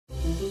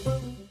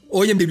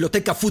Hoy en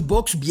Biblioteca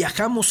Footbox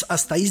viajamos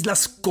hasta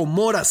Islas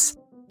Comoras,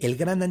 el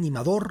gran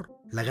animador,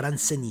 la gran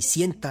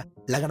cenicienta,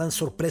 la gran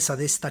sorpresa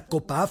de esta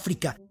Copa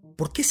África.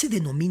 ¿Por qué se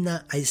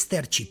denomina a este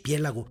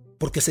archipiélago?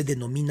 ¿Por qué se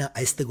denomina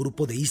a este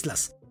grupo de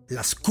islas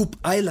las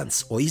Copa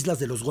Islands o Islas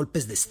de los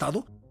Golpes de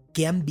Estado?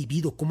 ¿Qué han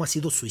vivido? ¿Cómo ha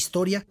sido su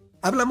historia?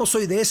 Hablamos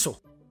hoy de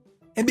eso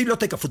en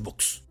Biblioteca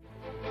Footbox.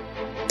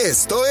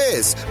 Esto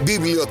es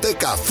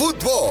Biblioteca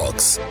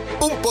Footbox,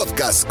 un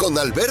podcast con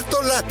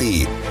Alberto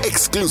Lati,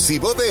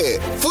 exclusivo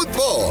de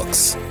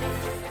Footbox.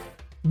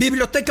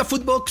 Biblioteca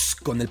Footbox,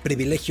 con el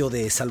privilegio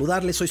de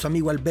saludarles, soy su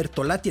amigo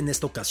Alberto Lati. En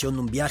esta ocasión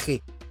un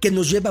viaje que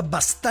nos lleva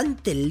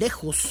bastante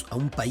lejos a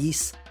un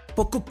país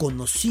poco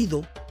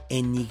conocido,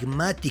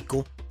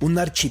 enigmático, un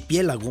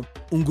archipiélago,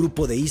 un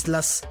grupo de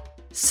islas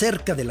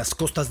cerca de las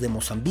costas de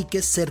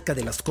Mozambique, cerca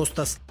de las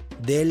costas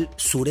del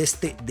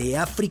sureste de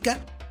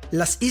África,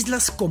 las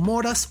Islas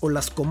Comoras o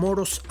las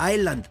Comoros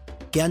Island,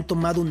 que han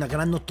tomado una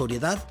gran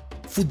notoriedad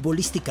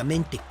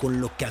futbolísticamente con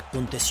lo que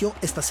aconteció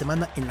esta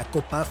semana en la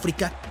Copa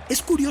África.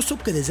 Es curioso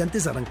que desde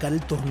antes de arrancar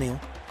el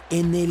torneo,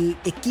 en el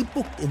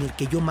equipo en el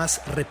que yo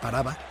más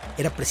reparaba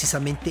era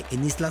precisamente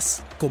en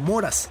Islas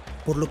Comoras,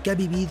 por lo que ha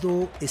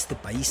vivido este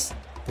país,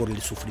 por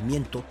el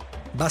sufrimiento.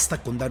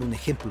 Basta con dar un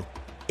ejemplo.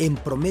 En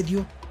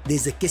promedio,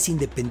 desde que es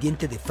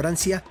independiente de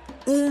Francia,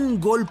 un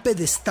golpe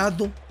de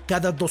estado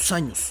cada 2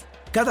 años.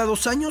 Cada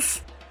 2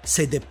 años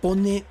se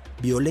depone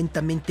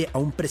violentamente a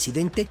un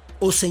presidente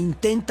o se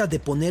intenta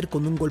deponer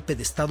con un golpe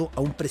de estado a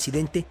un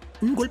presidente.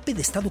 Un golpe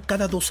de estado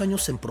cada 2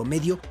 años en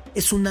promedio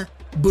es una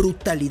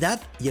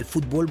brutalidad, y el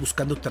fútbol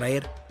buscando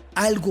traer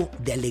algo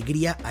de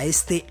alegría a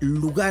este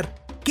lugar.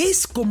 ¿Qué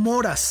es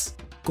Comoras?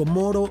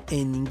 Comoro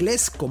en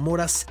inglés,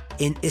 Comoras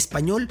en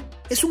español.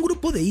 Es un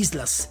grupo de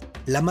islas.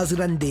 La más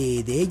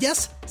grande de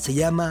ellas se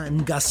llama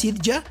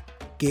Ngazidja,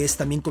 que es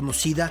también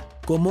conocida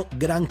como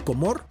Gran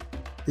Comor.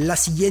 La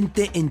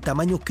siguiente en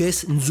tamaño, que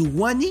es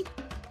Nzuwani,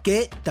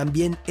 que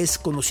también es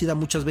conocida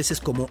muchas veces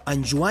como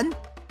Anjuan.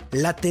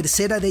 La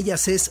tercera de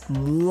ellas es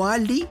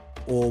Muali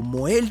o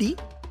Moeli.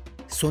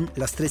 Son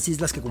las 3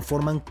 islas que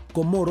conforman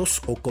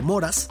Comoros o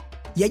Comoras.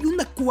 Y hay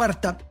una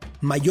cuarta,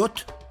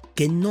 Mayotte,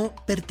 que no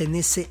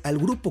pertenece al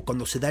grupo.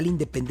 Cuando se da la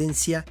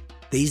independencia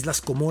de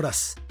Islas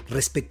Comoras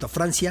respecto a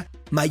Francia,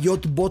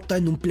 Mayotte vota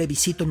en un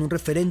plebiscito, en un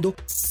referendo,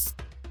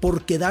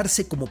 por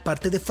quedarse como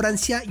parte de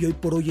Francia, y hoy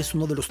por hoy es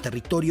uno de los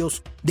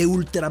territorios de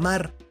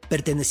ultramar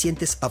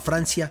pertenecientes a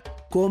Francia,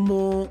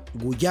 como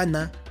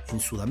Guyana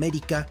en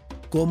Sudamérica,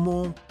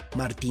 como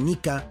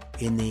Martinica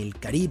en el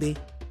Caribe,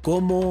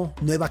 como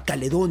Nueva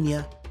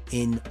Caledonia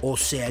en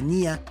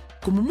Oceanía,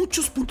 como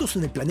muchos puntos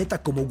en el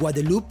planeta, como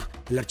Guadeloupe,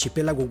 el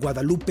archipiélago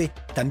Guadalupe,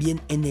 también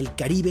en el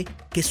Caribe,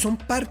 que son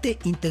parte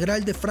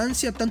integral de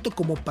Francia, tanto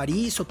como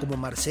París o como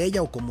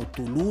Marsella o como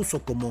Toulouse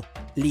o como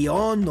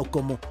Lyon o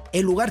como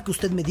el lugar que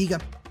usted me diga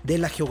de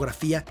la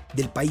geografía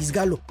del país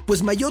galo.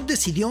 Pues Mayotte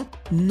decidió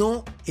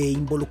no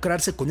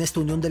involucrarse con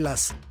esta unión de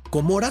las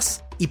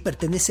Comoras y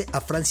pertenece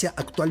a Francia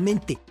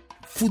actualmente.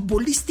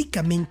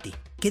 Futbolísticamente,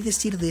 ¿qué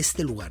decir de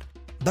este lugar?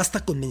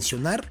 Basta con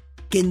mencionar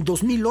que en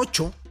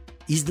 2008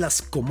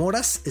 Islas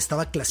Comoras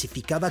estaba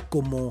clasificada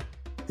como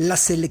la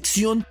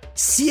selección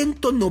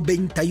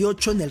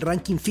 198 en el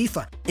ranking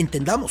FIFA.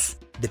 Entendamos,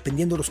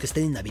 dependiendo de los que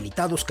estén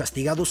inhabilitados,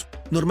 castigados,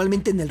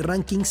 normalmente en el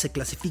ranking se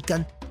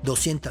clasifican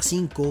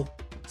 205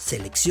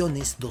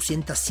 selecciones,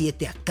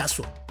 207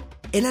 acaso.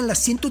 Eran las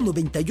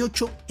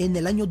 198 en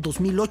el año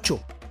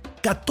 2008.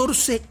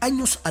 14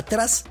 años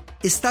atrás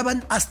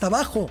estaban hasta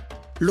abajo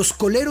los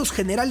coleros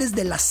generales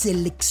de las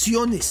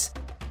selecciones.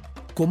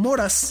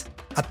 Comoras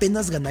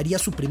apenas ganaría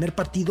su primer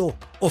partido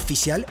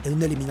oficial en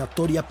una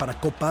eliminatoria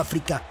para Copa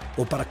África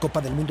o para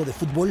Copa del Mundo de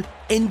Fútbol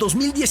en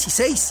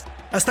 2016.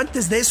 Hasta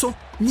antes de eso,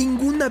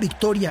 ninguna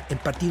victoria en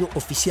partido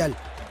oficial.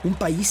 Un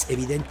país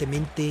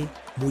evidentemente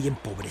muy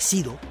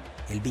empobrecido.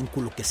 El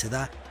vínculo que se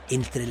da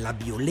entre la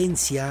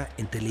violencia,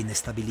 entre la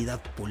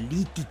inestabilidad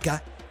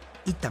política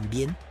y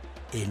también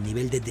el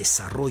nivel de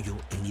desarrollo,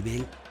 el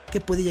nivel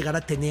que puede llegar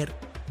a tener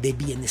de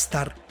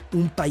bienestar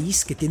un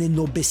país que tiene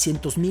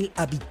 900,000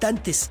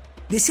 habitantes.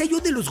 Decía yo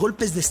de los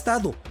golpes de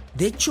estado.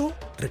 De hecho,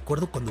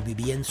 recuerdo cuando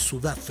vivía en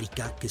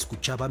Sudáfrica que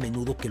escuchaba a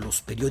menudo que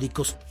los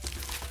periódicos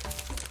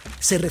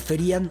se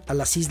referían a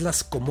las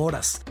Islas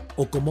Comoras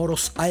o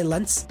Comoros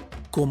Islands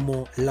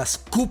como las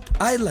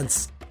Copa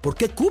Islands. ¿Por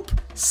qué Copa?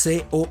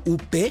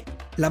 C-O-U-P,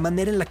 la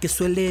manera en la que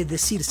suele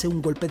decirse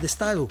un golpe de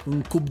estado,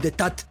 un coup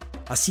d'état.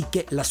 Así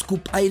que las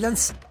Copa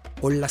Islands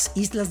o las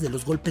Islas de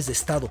los Golpes de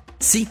Estado.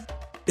 Sí,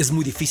 es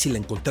muy difícil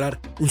encontrar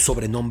un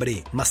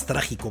sobrenombre más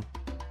trágico,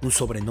 un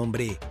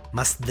sobrenombre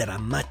más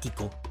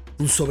dramático,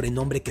 un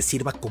sobrenombre que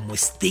sirva como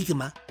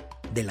estigma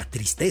de la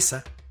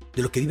tristeza,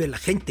 de lo que vive la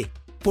gente.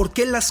 ¿Por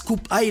qué las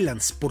Copa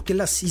Islands? ¿Por qué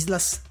las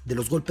Islas de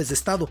los Golpes de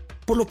Estado?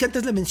 Por lo que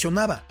antes le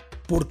mencionaba,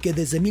 porque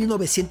desde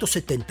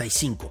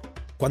 1975,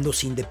 cuando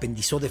se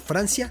independizó de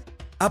Francia,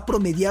 ha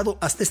promediado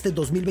hasta este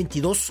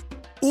 2022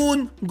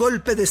 un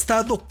golpe de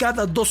estado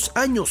cada 2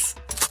 años.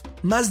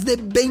 Más de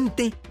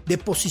 20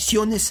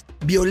 deposiciones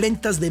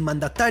violentas de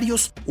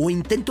mandatarios o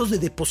intentos de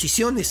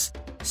deposiciones.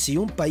 si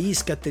un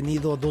país que ha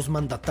tenido 2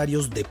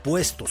 mandatarios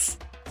depuestos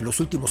en los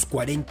últimos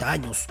 40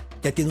 años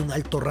ya tiene un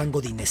alto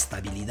rango de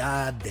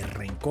inestabilidad, de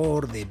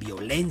rencor, de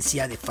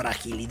violencia, de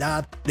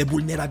fragilidad, de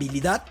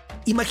vulnerabilidad,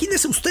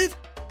 imagínese usted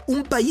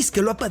un país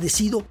que lo ha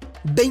padecido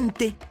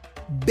 20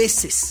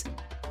 veces.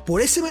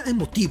 Por ese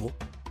motivo,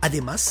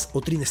 además,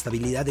 otra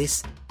inestabilidad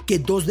es que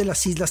 2 de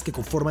las islas que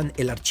conforman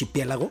el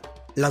archipiélago,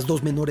 las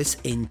 2 menores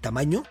en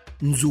tamaño,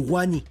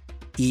 Nzuwani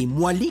y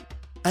Muali,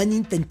 han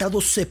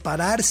intentado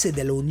separarse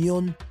de la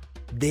Unión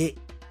de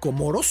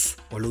Comoros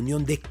o la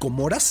Unión de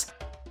Comoras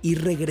y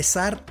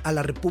regresar a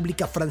la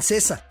República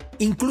Francesa.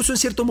 Incluso en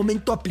cierto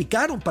momento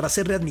aplicaron para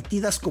ser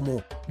readmitidas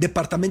como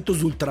departamentos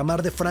de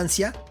ultramar de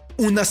Francia,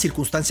 una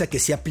circunstancia que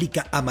se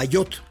aplica a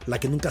Mayotte, la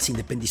que nunca se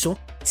independizó.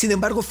 Sin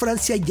embargo,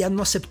 Francia ya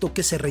no aceptó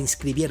que se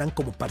reinscribieran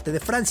como parte de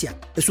Francia.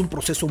 Es un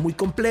proceso muy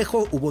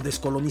complejo, hubo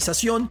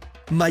descolonización,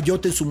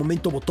 Mayotte en su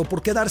momento votó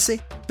por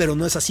quedarse, pero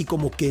no es así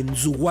como que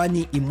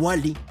Nzuwani y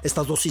Muali,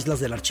 estas 2 islas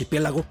del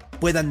archipiélago,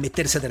 puedan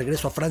meterse de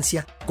regreso a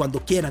Francia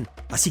cuando quieran.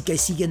 Así que ahí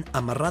siguen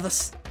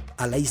amarradas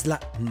a la isla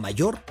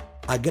mayor,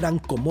 a Gran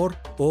Comor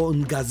o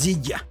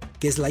Ngazilla,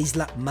 que es la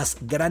isla más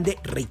grande,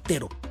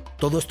 reitero.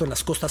 Todo esto en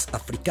las costas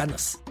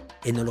africanas,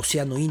 en el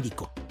Océano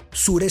Índico,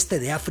 sureste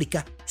de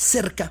África,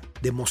 cerca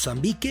de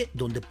Mozambique,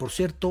 donde por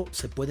cierto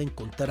se puede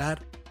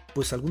encontrar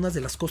pues algunas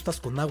de las costas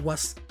con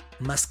aguas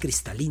más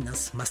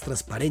cristalinas, más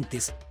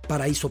transparentes,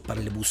 paraíso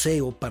para el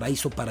buceo,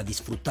 paraíso para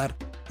disfrutar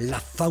la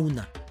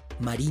fauna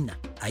marina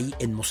ahí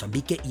en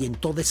Mozambique y en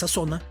toda esa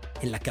zona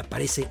en la que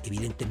aparece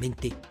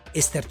evidentemente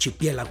este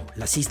archipiélago,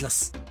 las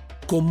Islas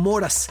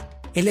Comoras.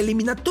 En la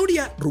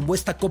eliminatoria rumbo a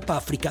esta Copa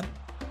África,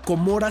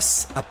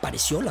 Comoras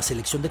apareció, la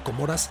selección de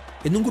Comoras,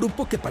 en un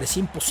grupo que parecía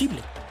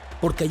imposible,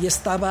 porque allí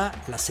estaba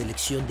la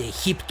selección de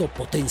Egipto,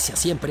 potencia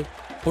siempre,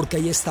 porque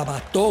allí estaba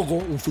Togo,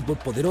 un fútbol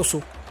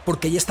poderoso,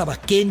 porque allí estaba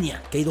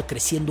Kenia, que ha ido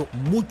creciendo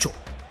mucho.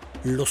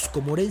 Los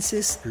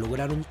comorenses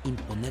lograron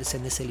imponerse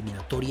en esa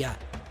eliminatoria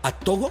a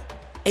Togo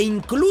e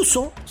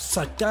incluso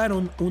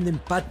sacaron un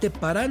empate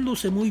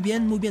parándose muy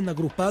bien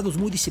agrupados,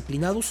 muy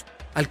disciplinados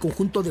al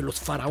conjunto de los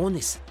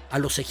faraones, a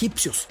los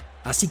egipcios.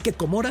 Así que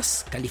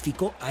Comoras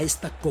calificó a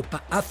esta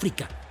Copa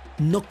África.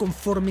 No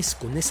conformes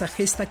con esa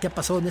gesta que ha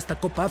pasado en esta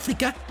Copa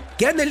África,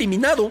 que han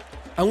eliminado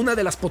a una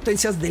de las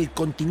potencias del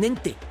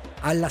continente,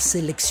 a la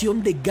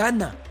selección de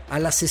Ghana, a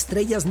las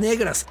Estrellas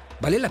Negras.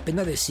 Vale la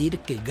pena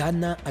decir que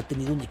Ghana ha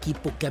tenido un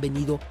equipo que ha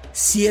venido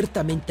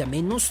ciertamente a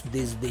menos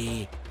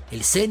desde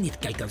el cenit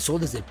que alcanzó,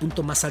 desde el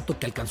punto más alto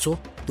que alcanzó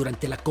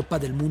durante la Copa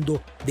del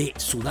Mundo de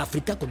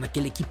Sudáfrica, con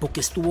aquel equipo que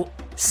estuvo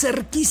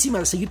cerquísima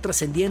de seguir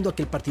trascendiendo,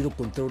 aquel partido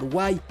contra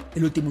Uruguay,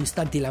 el último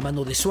instante y la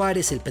mano de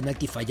Suárez, el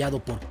penalti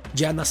fallado por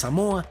Gianna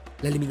Samoa,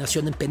 la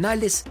eliminación en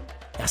penales.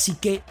 Así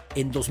que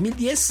en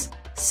 2010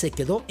 se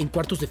quedó en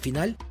cuartos de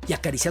final y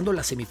acariciando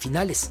las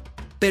semifinales.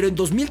 Pero en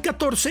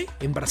 2014,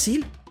 en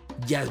Brasil,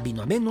 ya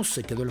vino a menos,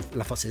 se quedó en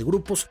la fase de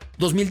grupos.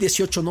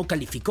 2018 no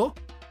calificó.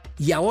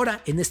 Y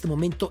ahora, en este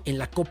momento, en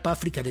la Copa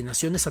África de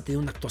Naciones ha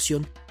tenido una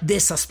actuación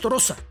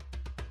desastrosa.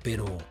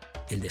 Pero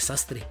el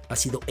desastre ha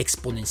sido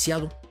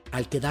exponenciado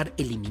al quedar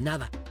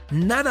eliminada,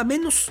 nada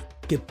menos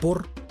que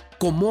por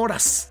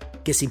Comoras,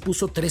 que se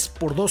impuso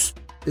 3-2.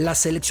 La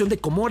selección de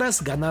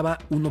Comoras ganaba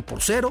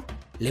 1-0,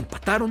 le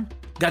empataron,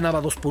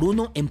 ganaba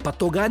 2-1,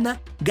 empató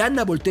Ghana.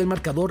 Ghana volteó el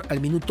marcador al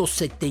minuto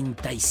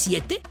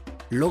 77,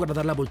 logra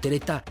dar la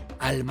voltereta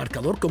al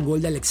marcador con gol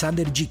de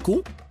Alexander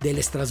Giroud del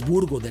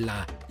Estrasburgo de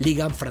la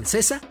Liga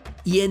francesa,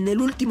 y en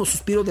el último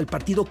suspiro del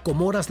partido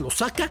Comoras lo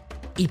saca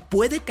y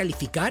puede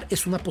calificar,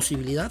 es una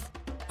posibilidad,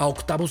 a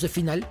octavos de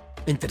final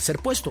en tercer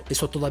puesto.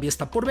 Eso todavía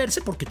está por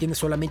verse porque tiene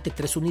solamente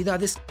 3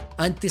 unidades.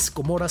 Antes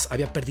Comoras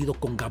había perdido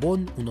con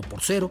Gabón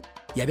 1-0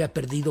 y había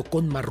perdido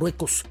con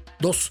Marruecos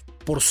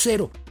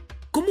 2-0.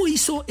 ¿Cómo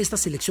hizo esta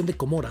selección de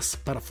Comoras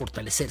para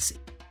fortalecerse?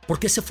 ¿Por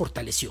qué se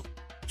fortaleció?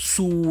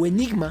 Su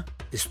enigma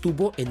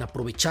estuvo en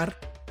aprovechar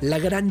la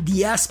gran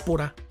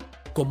diáspora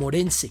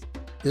comorense,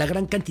 la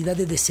gran cantidad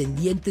de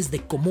descendientes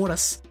de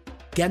Comoras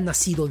que han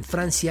nacido en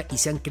Francia y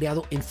se han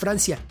creado en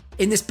Francia,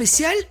 en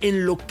especial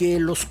en lo que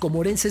los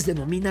comorenses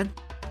denominan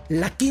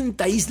la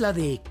quinta isla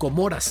de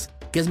Comoras,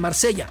 que es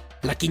Marsella,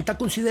 la quinta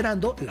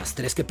considerando las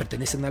 3 que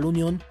pertenecen a la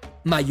Unión,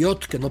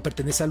 Mayotte, que no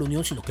pertenece a la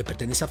Unión sino que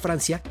pertenece a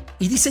Francia,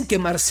 y dicen que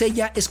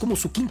Marsella es como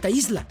su quinta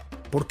isla,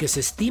 porque se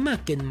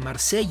estima que en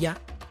Marsella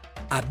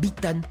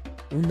habitan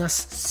unas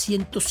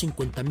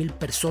 150,000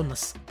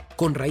 personas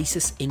con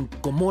raíces en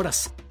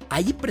Comoras.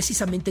 Ahí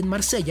precisamente en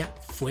Marsella,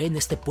 fue en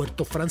este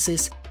puerto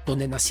francés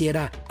donde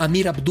naciera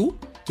Amir Abdou,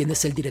 quien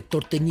es el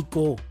director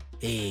técnico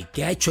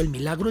que ha hecho el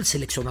milagro, el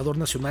seleccionador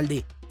nacional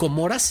de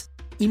Comoras,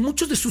 y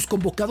muchos de sus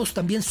convocados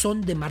también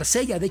son de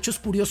Marsella. De hecho, es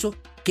curioso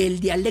que el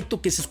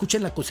dialecto que se escucha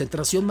en la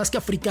concentración, más que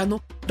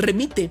africano,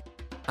 remite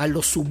a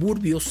los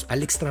suburbios,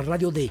 al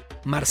extrarradio de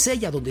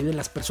Marsella, donde viven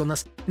las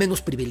personas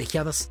menos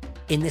privilegiadas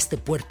en este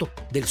puerto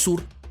del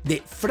sur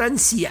de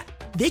Francia.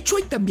 De hecho,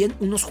 hay también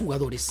unos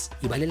jugadores,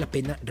 y vale la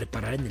pena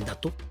reparar en el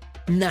dato,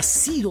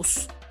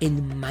 nacidos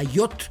en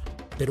Mayotte,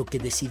 pero que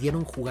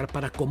decidieron jugar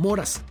para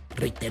Comoras.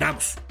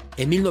 Reiteramos,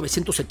 En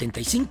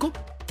 1975,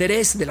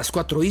 3 de las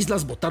 4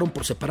 islas votaron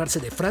por separarse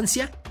de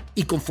Francia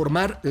y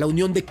conformar la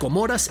Unión de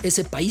Comoras,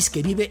 ese país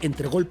que vive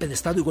entre golpe de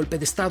Estado y golpe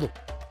de Estado.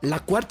 La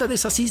cuarta de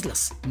esas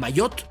islas,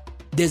 Mayotte,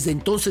 desde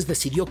entonces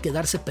decidió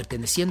quedarse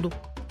perteneciendo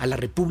a la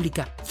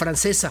República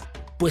Francesa.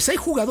 Pues hay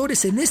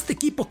jugadores en este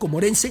equipo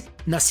comorense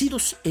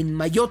nacidos en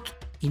Mayotte.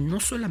 Y no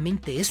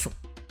solamente eso,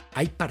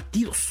 hay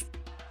partidos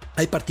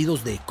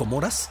de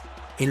Comoras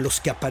en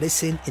los que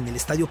aparecen en el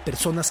estadio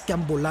personas que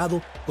han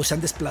volado o se han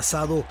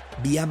desplazado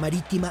vía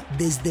marítima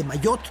desde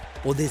Mayotte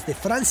o desde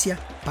Francia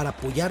para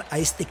apoyar a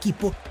este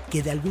equipo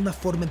que de alguna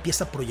forma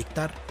empieza a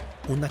proyectar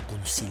una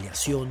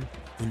conciliación,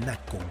 una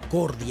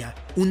concordia,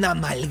 una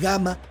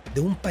amalgama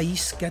de un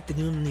país que ha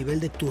tenido un nivel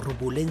de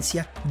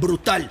turbulencia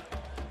brutal.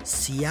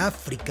 Si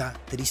África,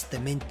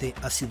 tristemente,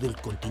 ha sido el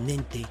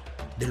continente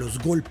de los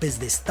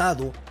golpes de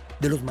Estado,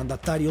 de los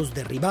mandatarios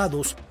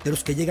derribados, de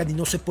los que llegan y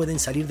no se pueden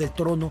salir del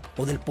trono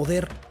o del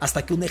poder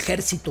hasta que un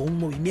ejército, un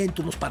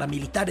movimiento, unos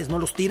paramilitares no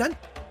los tiran,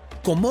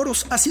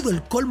 Comoros ha sido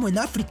el colmo en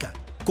África.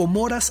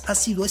 Comoras ha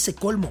sido ese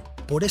colmo.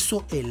 Por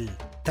eso el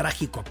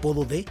trágico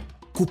apodo de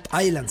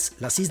Copa Islands,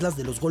 las islas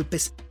de los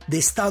golpes de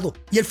Estado.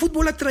 Y el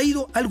fútbol ha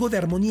traído algo de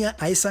armonía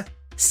a esa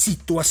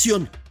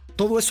situación.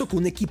 Todo eso con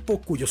un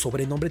equipo cuyo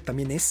sobrenombre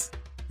también es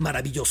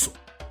maravilloso.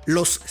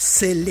 Los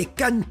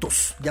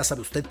celecantos. Ya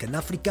sabe usted que en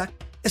África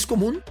es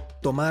común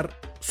tomar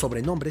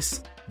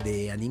sobrenombres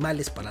de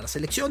animales para las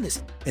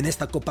selecciones. En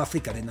esta Copa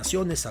África de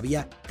Naciones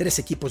había 3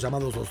 equipos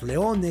llamados los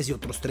leones y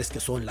otros 3 que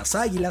son las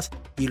águilas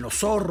y los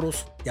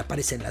zorros, y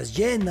aparecen las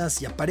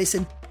hienas y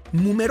aparecen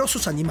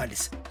numerosos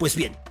animales. Pues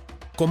bien,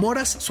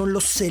 Comoras son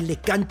los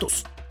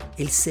celecantos.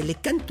 El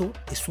celecanto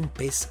es un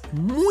pez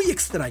muy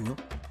extraño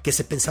que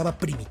se pensaba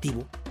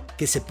primitivo,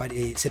 que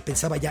se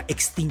pensaba ya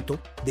extinto,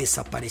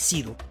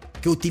 desaparecido,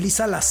 que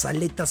utiliza las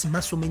aletas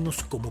más o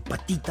menos como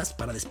patitas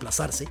para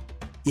desplazarse,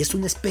 y es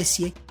una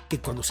especie que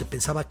cuando se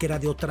pensaba que era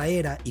de otra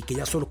era y que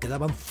ya solo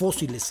quedaban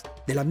fósiles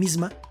de la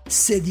misma,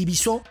 se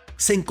divisó,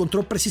 se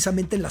encontró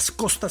precisamente en las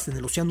costas en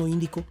el Océano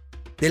Índico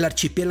del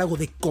archipiélago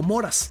de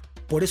Comoras.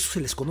 Por eso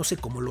se les conoce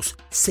como los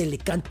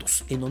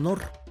celecantos, en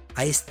honor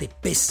a este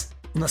pez,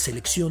 una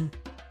selección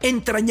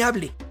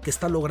entrañable que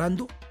está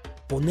logrando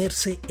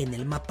ponerse en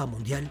el mapa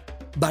mundial,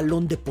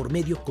 balón de por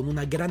medio, con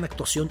una gran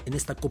actuación en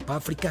esta Copa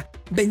África,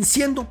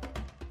 venciendo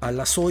a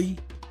las hoy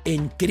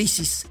en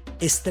crisis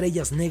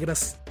Estrellas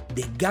Negras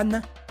de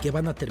Ghana, que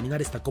van a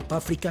terminar esta Copa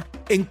África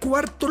en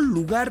 4º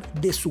lugar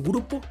de su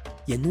grupo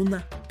y en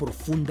una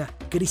profunda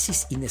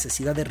crisis y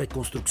necesidad de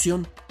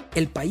reconstrucción,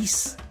 el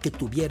país que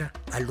tuviera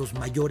a los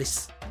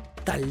mayores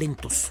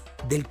talentos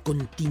del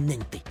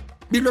continente.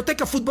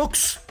 Biblioteca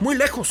Footbox, muy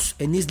lejos,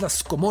 en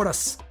Islas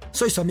Comoras.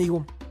 Soy su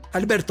amigo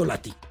Alberto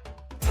Lati.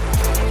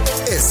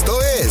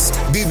 Esto es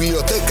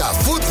Biblioteca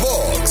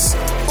Footbox,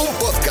 un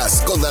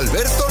podcast con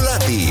Alberto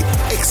Lati,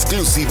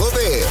 exclusivo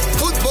de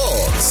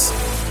Footbox.